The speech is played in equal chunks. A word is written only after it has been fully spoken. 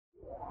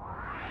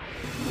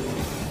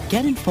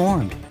Get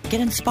informed,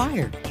 get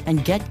inspired,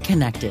 and get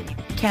connected.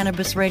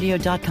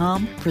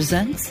 CannabisRadio.com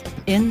presents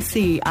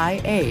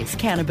NCIA's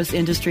Cannabis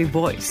Industry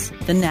Voice.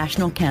 The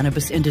National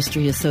Cannabis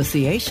Industry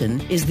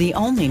Association is the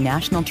only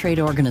national trade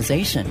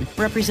organization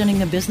representing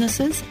the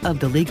businesses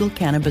of the legal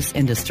cannabis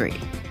industry.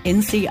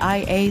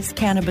 NCIA's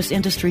Cannabis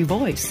Industry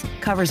Voice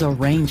covers a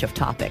range of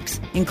topics,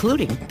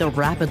 including the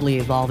rapidly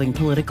evolving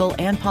political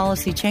and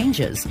policy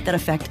changes that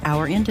affect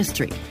our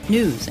industry,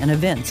 news and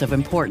events of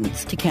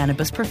importance to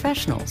cannabis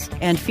professionals,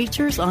 and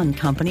features on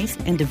companies,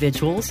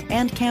 individuals,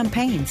 and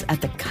campaigns at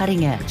the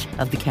cutting edge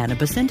of the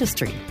cannabis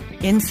industry.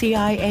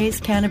 NCIA's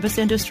Cannabis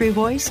Industry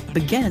Voice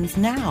begins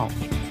now.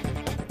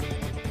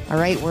 All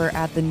right, we're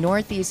at the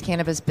Northeast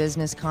Cannabis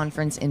Business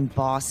Conference in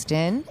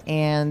Boston,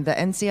 and the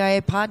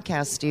NCIA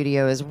podcast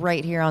studio is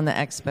right here on the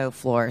expo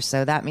floor.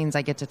 So that means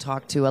I get to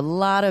talk to a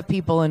lot of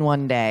people in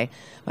one day.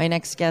 My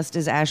next guest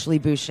is Ashley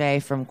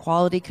Boucher from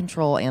Quality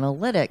Control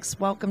Analytics.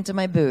 Welcome to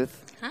my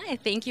booth. Hi,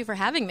 thank you for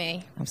having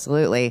me.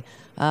 Absolutely.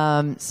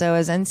 So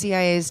as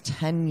NCIA's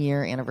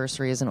 10-year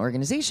anniversary as an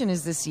organization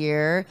is this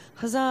year,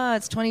 huzzah,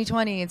 it's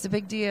 2020, it's a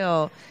big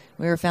deal.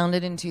 We were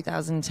founded in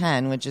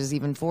 2010, which is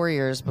even 4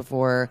 years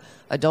before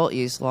adult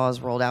use laws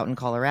rolled out in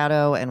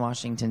Colorado and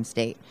Washington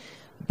State.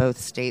 Both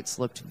states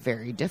looked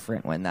very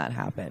different when that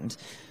happened.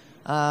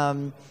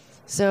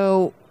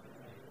 So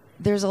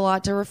there's a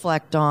lot to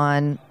reflect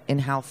on in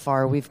how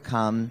far we've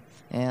come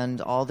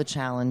and all the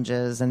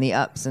challenges and the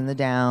ups and the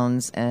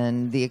downs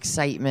and the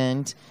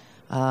excitement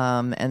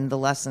and the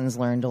lessons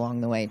learned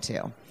along the way,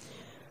 too.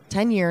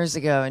 10 years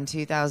ago in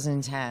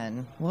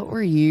 2010, what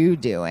were you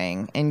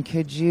doing? And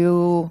could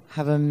you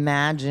have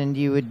imagined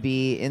you would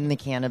be in the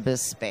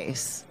cannabis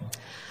space?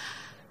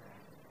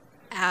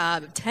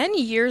 10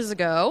 years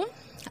ago,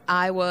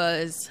 I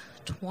was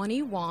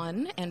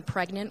 21 and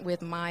pregnant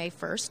with my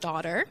first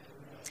daughter.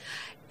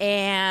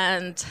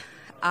 And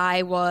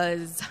I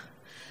was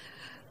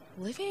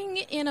living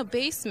in a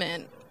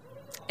basement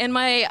in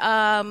my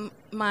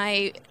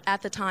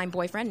at the time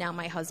boyfriend, now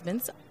my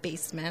husband's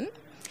basement,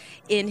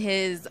 in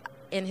his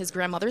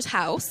grandmother's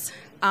house.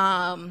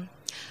 I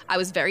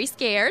was very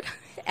scared,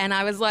 and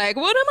I was like,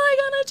 what am I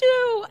gonna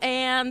do?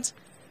 And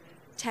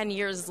 10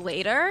 years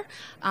later,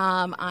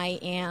 I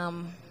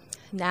am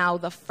now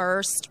the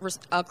first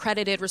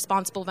accredited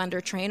responsible vendor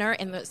trainer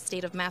in the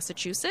state of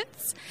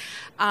Massachusetts.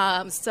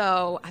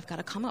 So I've got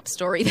a come-up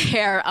story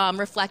there.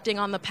 Reflecting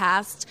on the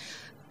past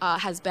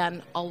has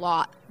been a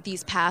lot.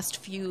 These past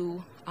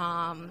few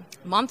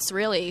months,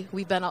 really,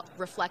 we've been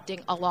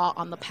reflecting a lot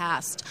on the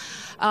past.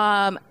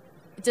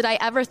 Did I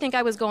ever think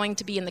I was going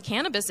to be in the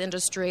cannabis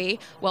industry?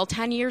 Well,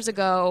 10 years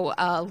ago,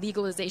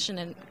 legalization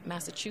in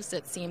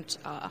Massachusetts seemed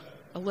a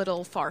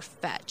little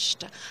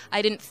far-fetched.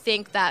 I didn't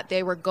think that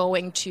they were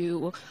going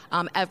to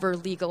ever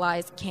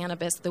legalize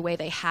cannabis the way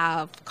they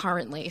have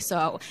currently.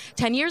 So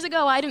 10 years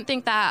ago, I didn't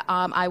think that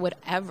I would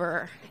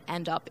ever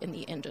end up in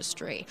the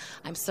industry.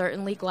 I'm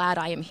certainly glad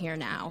I am here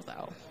now,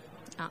 though.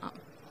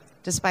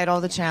 Despite all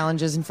the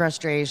challenges and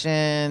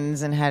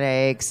frustrations and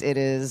headaches, it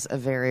is a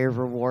very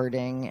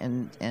rewarding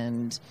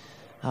and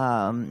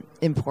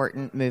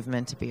important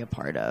movement to be a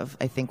part of.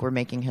 I think we're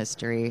making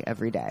history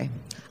every day,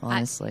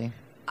 honestly.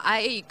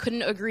 I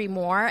couldn't agree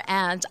more,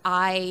 and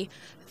I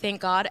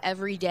thank God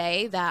every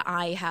day that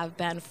I have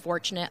been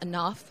fortunate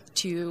enough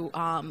to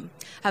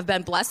have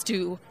been blessed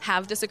to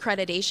have this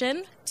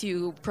accreditation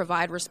to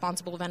provide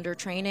responsible vendor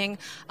training,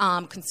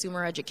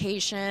 consumer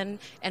education,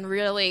 and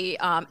really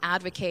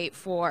advocate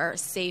for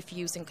safe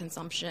use and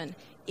consumption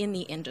in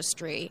the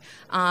industry.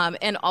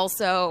 And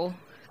also,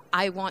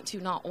 I want to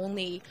not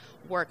only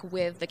work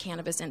with the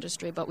cannabis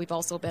industry, but we've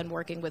also been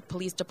working with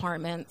police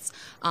departments,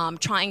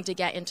 trying to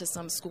get into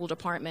some school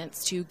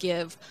departments to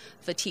give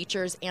the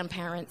teachers and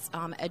parents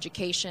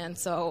education.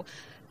 So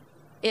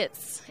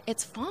it's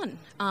fun.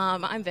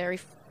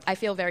 I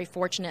feel very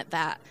fortunate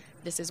that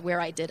this is where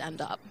I did end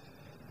up.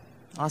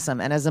 Awesome.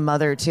 And as a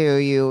mother, too,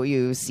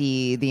 you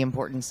see the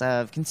importance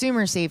of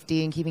consumer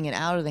safety and keeping it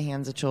out of the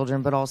hands of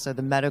children, but also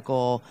the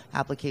medical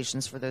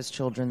applications for those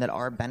children that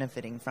are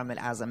benefiting from it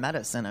as a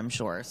medicine, I'm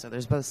sure. So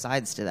there's both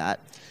sides to that.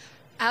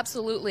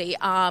 Absolutely.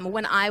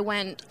 When I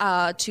went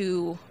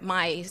to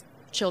my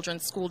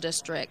children's school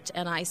district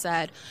and I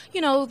said,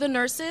 the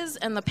nurses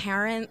and the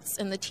parents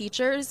and the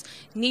teachers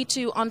need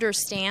to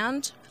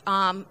understand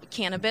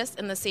cannabis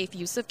and the safe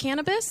use of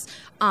cannabis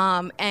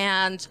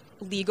and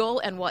legal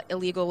and what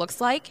illegal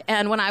looks like.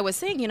 And when I was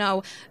saying,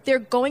 there are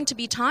going to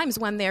be times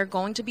when there are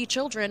going to be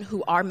children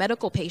who are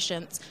medical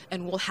patients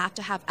and will have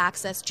to have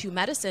access to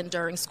medicine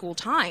during school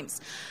times.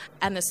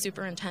 And the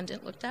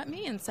superintendent looked at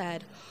me and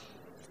said,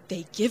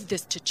 they give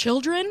this to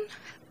children?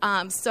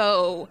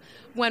 So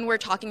when we're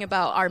talking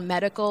about our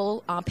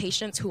medical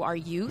patients who are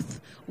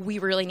youth, we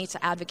really need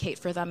to advocate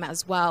for them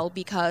as well,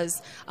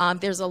 because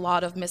there's a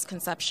lot of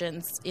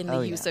misconceptions in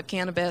the use of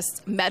cannabis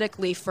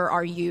medically for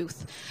our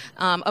youth.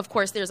 Of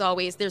course, there's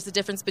a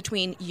difference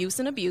between use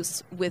and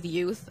abuse with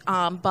youth,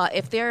 but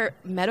if they're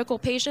medical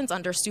patients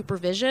under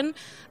supervision,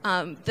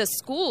 the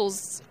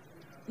schools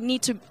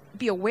need to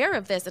be aware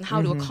of this and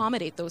how to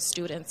accommodate those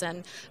students,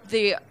 and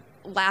the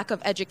lack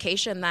of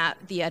education that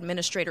the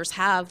administrators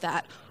have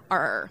that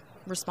are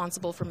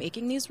responsible for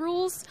making these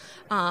rules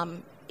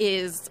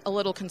is a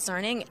little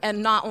concerning.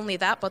 And not only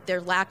that, but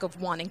their lack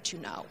of wanting to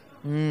know.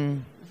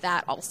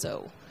 That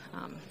also.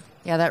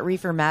 Yeah, that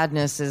reefer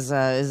madness is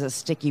a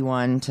sticky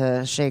one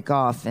to shake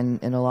off in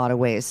a lot of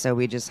ways. So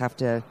we just have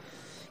to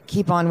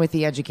keep on with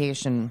the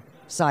education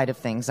side of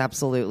things,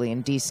 absolutely,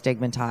 and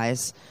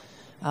destigmatize.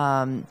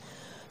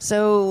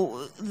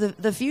 So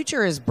the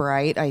future is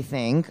bright, I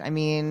think. I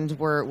mean,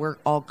 we're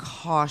all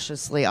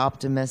cautiously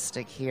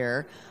optimistic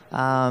here.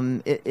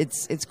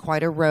 It's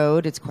quite a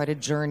road. It's quite a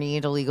journey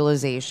to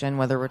legalization,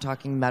 whether we're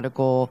talking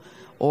medical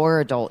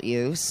or adult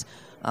use,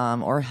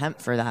 or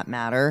hemp for that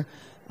matter.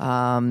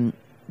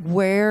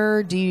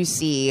 Where do you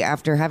see,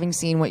 after having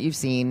seen what you've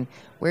seen,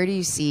 where do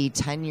you see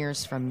 10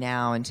 years from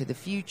now into the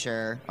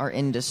future our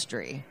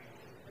industry?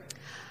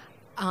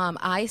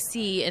 I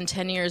see in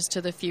 10 years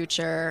to the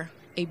future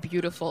a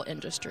beautiful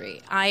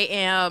industry. I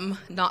am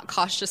not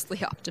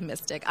cautiously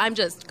optimistic. I'm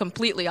just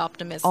completely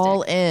optimistic.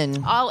 All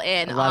in. All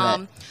in. I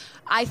love it.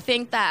 I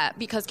think that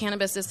because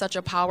cannabis is such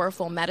a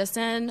powerful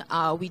medicine,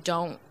 we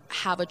don't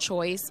have a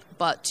choice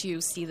but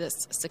to see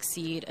this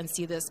succeed and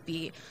see this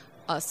be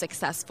a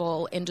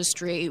successful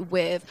industry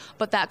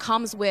but that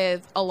comes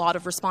with a lot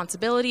of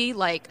responsibility,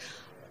 like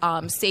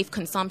safe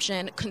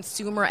consumption,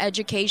 consumer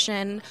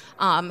education,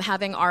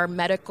 having our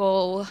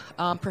medical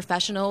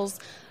professionals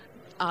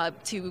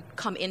to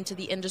come into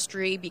the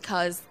industry,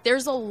 because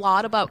there's a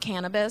lot about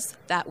cannabis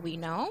that we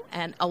know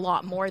and a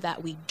lot more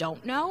that we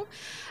don't know.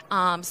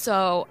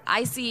 So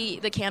I see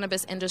the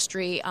cannabis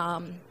industry,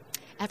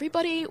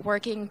 everybody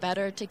working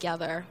better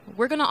together.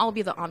 We're going to all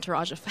be the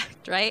entourage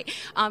effect, right?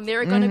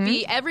 There are going to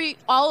be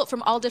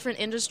from all different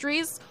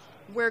industries.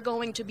 We're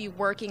going to be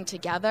working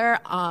together.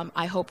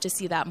 I hope to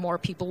see that more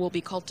people will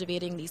be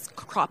cultivating these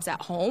crops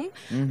at home.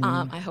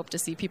 I hope to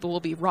see people will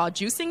be raw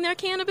juicing their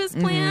cannabis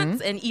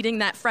plants and eating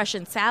that fresh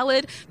in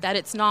salad, that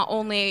it's not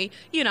only,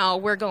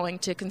 we're going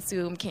to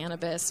consume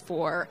cannabis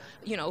for,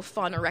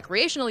 fun or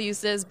recreational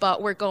uses,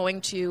 but we're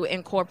going to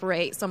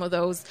incorporate some of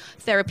those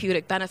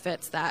therapeutic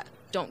benefits that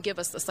don't give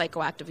us the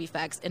psychoactive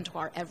effects into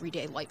our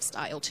everyday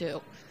lifestyle too.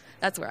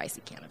 That's where I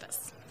see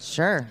cannabis.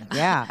 Sure.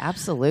 Yeah,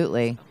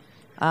 absolutely.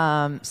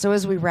 So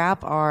as we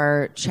wrap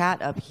our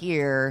chat up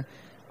here,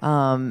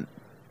 one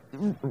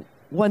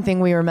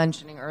thing we were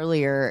mentioning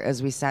earlier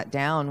as we sat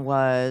down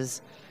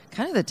was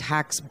kind of the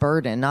tax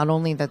burden, not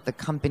only that the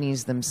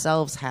companies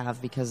themselves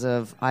have because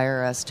of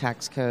IRS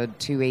tax code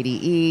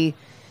 280E.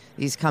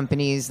 These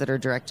companies that are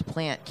direct to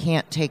plant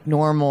can't take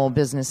normal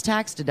business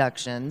tax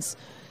deductions,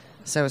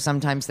 so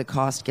sometimes the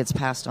cost gets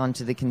passed on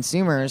to the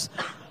consumers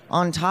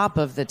on top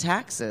of the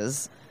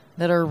taxes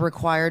that are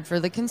required for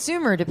the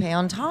consumer to pay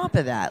on top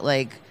of that.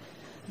 Like,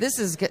 this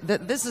is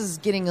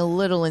getting a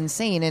little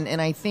insane,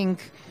 and I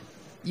think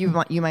you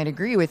might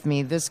agree with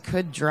me. This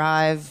could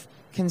drive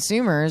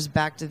consumers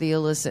back to the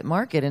illicit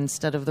market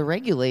instead of the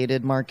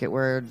regulated market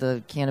where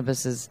the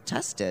cannabis is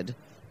tested.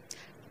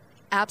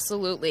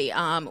 Absolutely.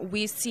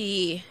 We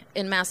see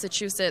in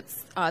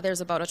Massachusetts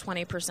there's about a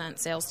 20%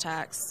 sales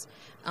tax.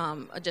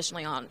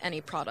 Additionally on any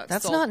product.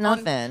 That's not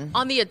nothing.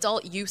 On the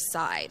adult use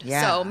side.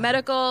 Yeah. So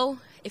medical,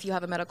 if you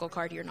have a medical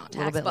card, you're not taxed.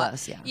 A little bit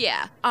less, yeah.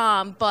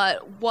 Yeah.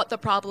 But what the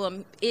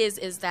problem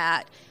is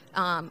that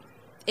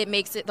it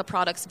makes the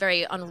products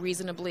very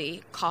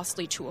unreasonably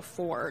costly to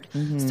afford.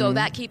 So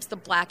that keeps the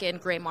black and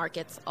gray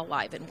markets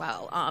alive and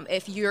well.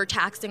 If you're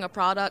taxing a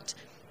product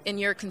and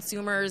your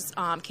consumers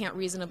can't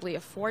reasonably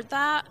afford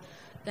that,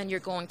 then you're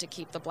going to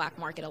keep the black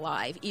market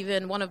alive.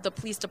 Even one of the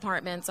police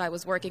departments I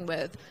was working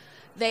with,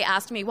 they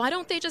asked me, why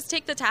don't they just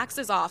take the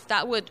taxes off?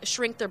 That would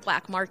shrink their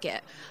black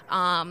market.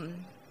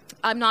 I'm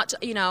not,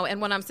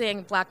 and when I'm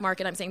saying black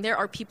market, I'm saying there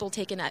are people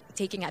taking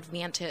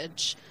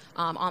advantage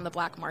on the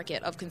black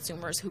market of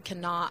consumers who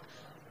cannot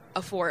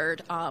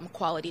afford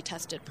quality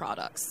tested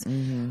products.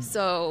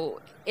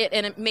 So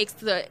it makes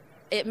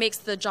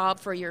the job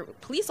for your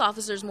police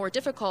officers more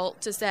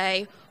difficult to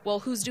say, well,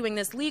 who's doing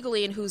this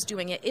legally and who's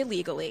doing it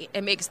illegally?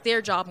 It makes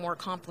their job more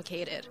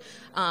complicated.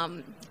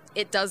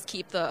 It does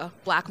keep the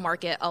black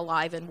market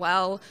alive and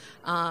well.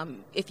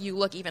 If you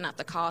look even at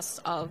the costs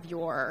of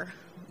your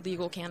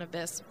legal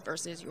cannabis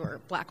versus your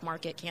black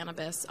market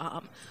cannabis,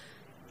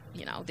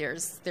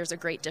 there's a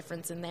great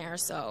difference in there.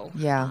 So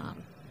yeah,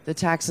 the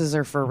taxes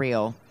are for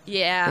real.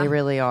 Yeah, they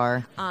really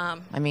are.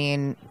 I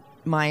mean,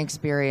 my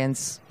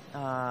experience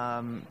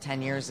 10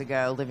 years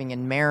ago living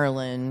in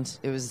Maryland,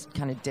 it was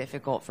kind of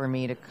difficult for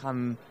me to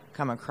come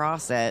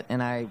across it,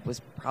 and I was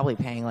probably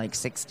paying like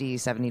 $60,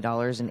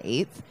 $70 an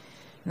eighth.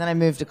 And then I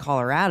moved to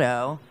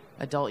Colorado,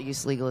 adult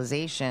use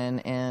legalization,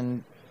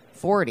 and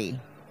 40,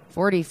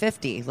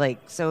 50. Like,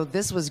 so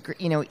this was,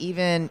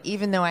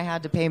 even though I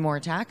had to pay more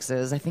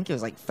taxes, I think it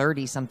was like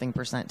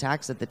 30-something%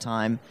 tax at the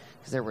time,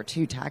 because there were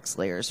 2 tax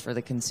layers for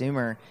the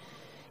consumer.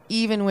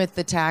 Even with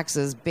the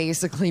taxes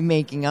basically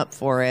making up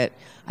for it,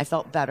 I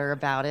felt better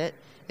about it.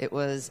 It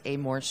was a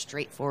more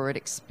straightforward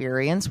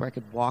experience where I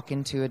could walk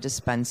into a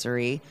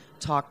dispensary,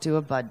 talk to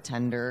a bud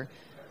tender,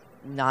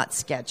 not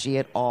sketchy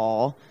at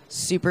all,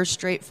 super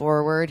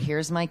straightforward.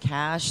 Here's my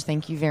cash.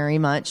 Thank you very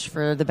much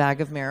for the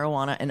bag of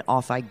marijuana, and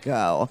off I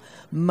go.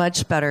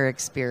 Much better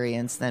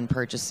experience than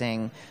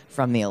purchasing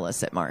from the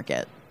illicit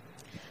market.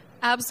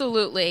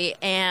 Absolutely.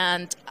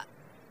 And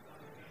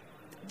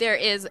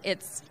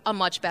it's a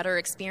much better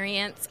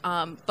experience,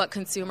 but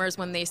consumers,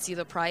 when they see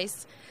the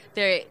price,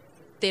 they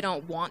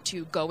don't want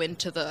to go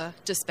into the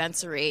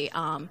dispensary.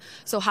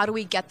 So how do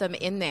we get them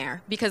in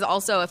there? Because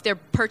also, if they're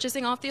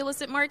purchasing off the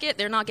illicit market,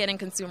 they're not getting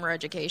consumer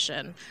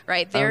education,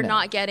 right? They're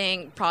not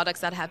getting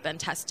products that have been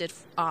tested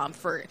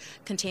for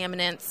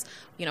contaminants.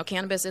 You know,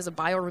 cannabis is a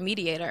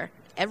bioremediator.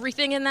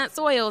 Everything in that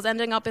soil is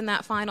ending up in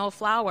that final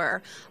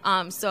flower.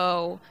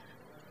 So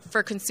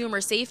for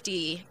consumer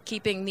safety,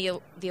 keeping the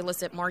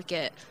illicit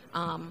market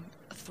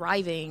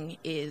thriving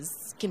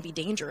can be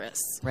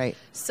dangerous. Right.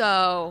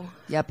 So.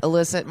 Yep.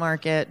 Illicit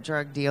market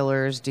drug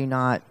dealers do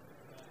not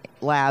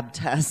lab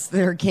test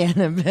their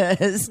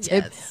cannabis.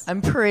 Yes.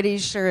 I'm pretty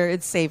sure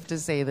it's safe to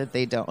say that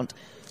they don't.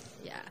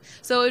 Yeah.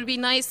 So it would be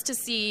nice to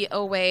see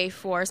a way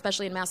for,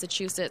 especially in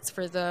Massachusetts,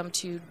 for them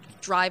to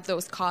drive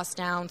those costs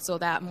down so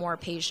that more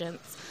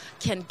patients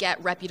can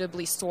get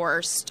reputably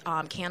sourced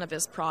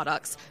cannabis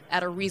products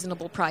at a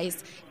reasonable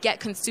price, get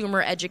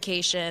consumer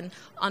education,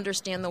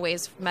 understand the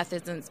ways,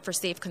 methods for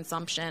safe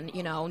consumption,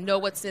 know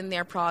what's in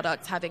their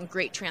products, having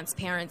great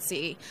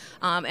transparency.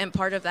 And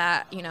part of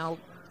that,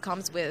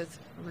 comes with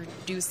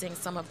reducing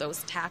some of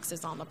those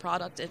taxes on the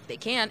product if they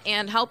can,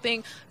 and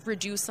helping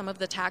reduce some of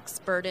the tax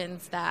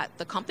burdens that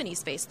the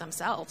companies face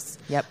themselves.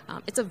 Yep.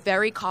 It's a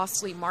very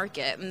costly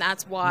market, and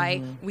that's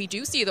why we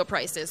do see the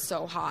prices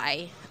so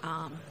high.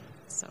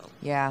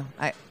 Yeah,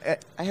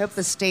 I hope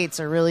the states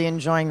are really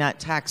enjoying that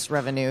tax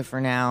revenue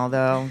for now,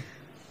 though.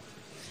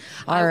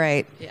 All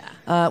right. Yeah.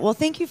 Well,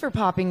 thank you for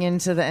popping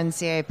into the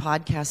NCIA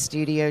podcast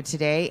studio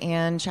today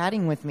and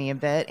chatting with me a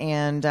bit.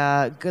 And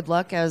good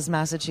luck as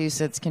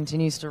Massachusetts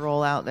continues to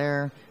roll out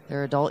their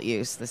adult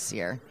use this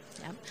year.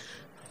 Yep.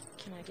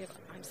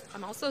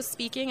 I'm also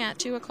speaking at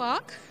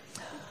 2:00.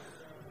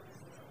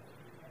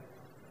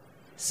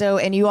 So,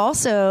 and you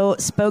also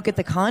spoke at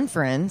the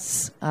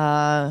conference.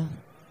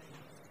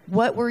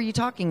 What were you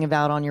talking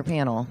about on your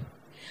panel?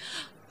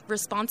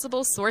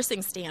 Responsible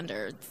sourcing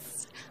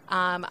standards.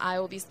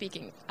 I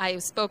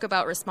spoke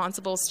about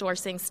responsible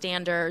sourcing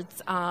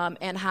standards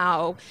and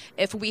how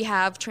if we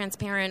have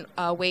transparent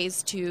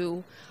ways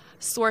to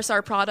source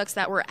our products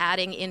that we're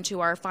adding into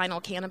our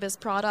final cannabis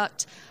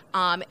product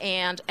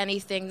and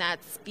anything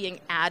that's being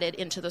added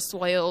into the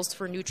soils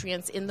for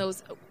nutrients in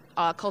those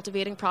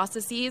cultivating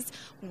processes,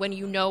 when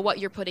you know what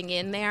you're putting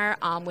in there,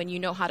 when you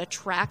know how to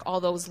track all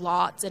those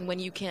lots, and when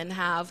you can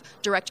have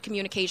direct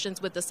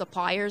communications with the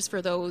suppliers for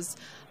those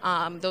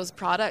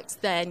products,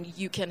 then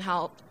you can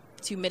help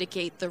to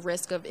mitigate the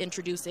risk of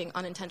introducing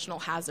unintentional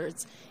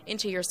hazards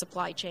into your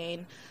supply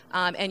chain.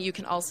 And you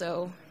can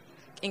also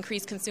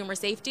increase consumer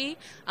safety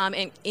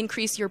and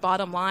increase your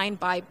bottom line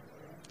by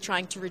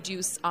trying to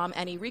reduce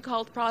any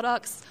recalled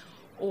products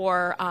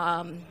or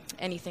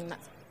anything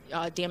that's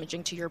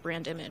damaging to your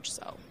brand image.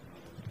 So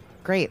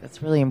great.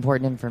 That's really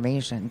important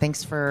information.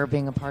 Thanks for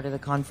being a part of the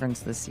conference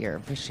this year.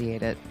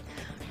 Appreciate it.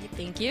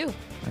 Thank you.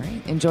 All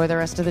right. Enjoy the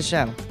rest of the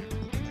show.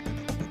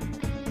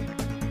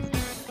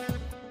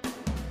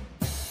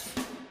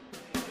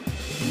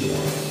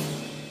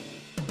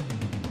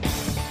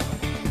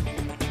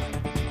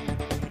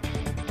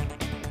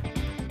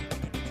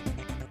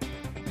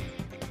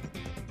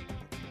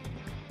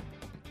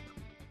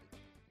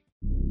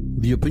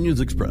 The opinions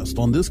expressed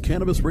on this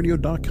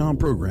CannabisRadio.com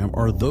program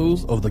are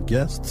those of the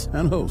guests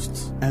and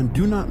hosts and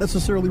do not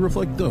necessarily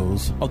reflect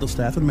those of the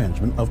staff and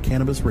management of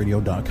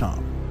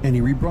CannabisRadio.com.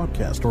 Any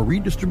rebroadcast or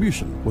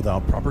redistribution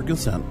without proper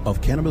consent of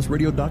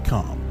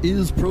CannabisRadio.com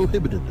is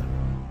prohibited.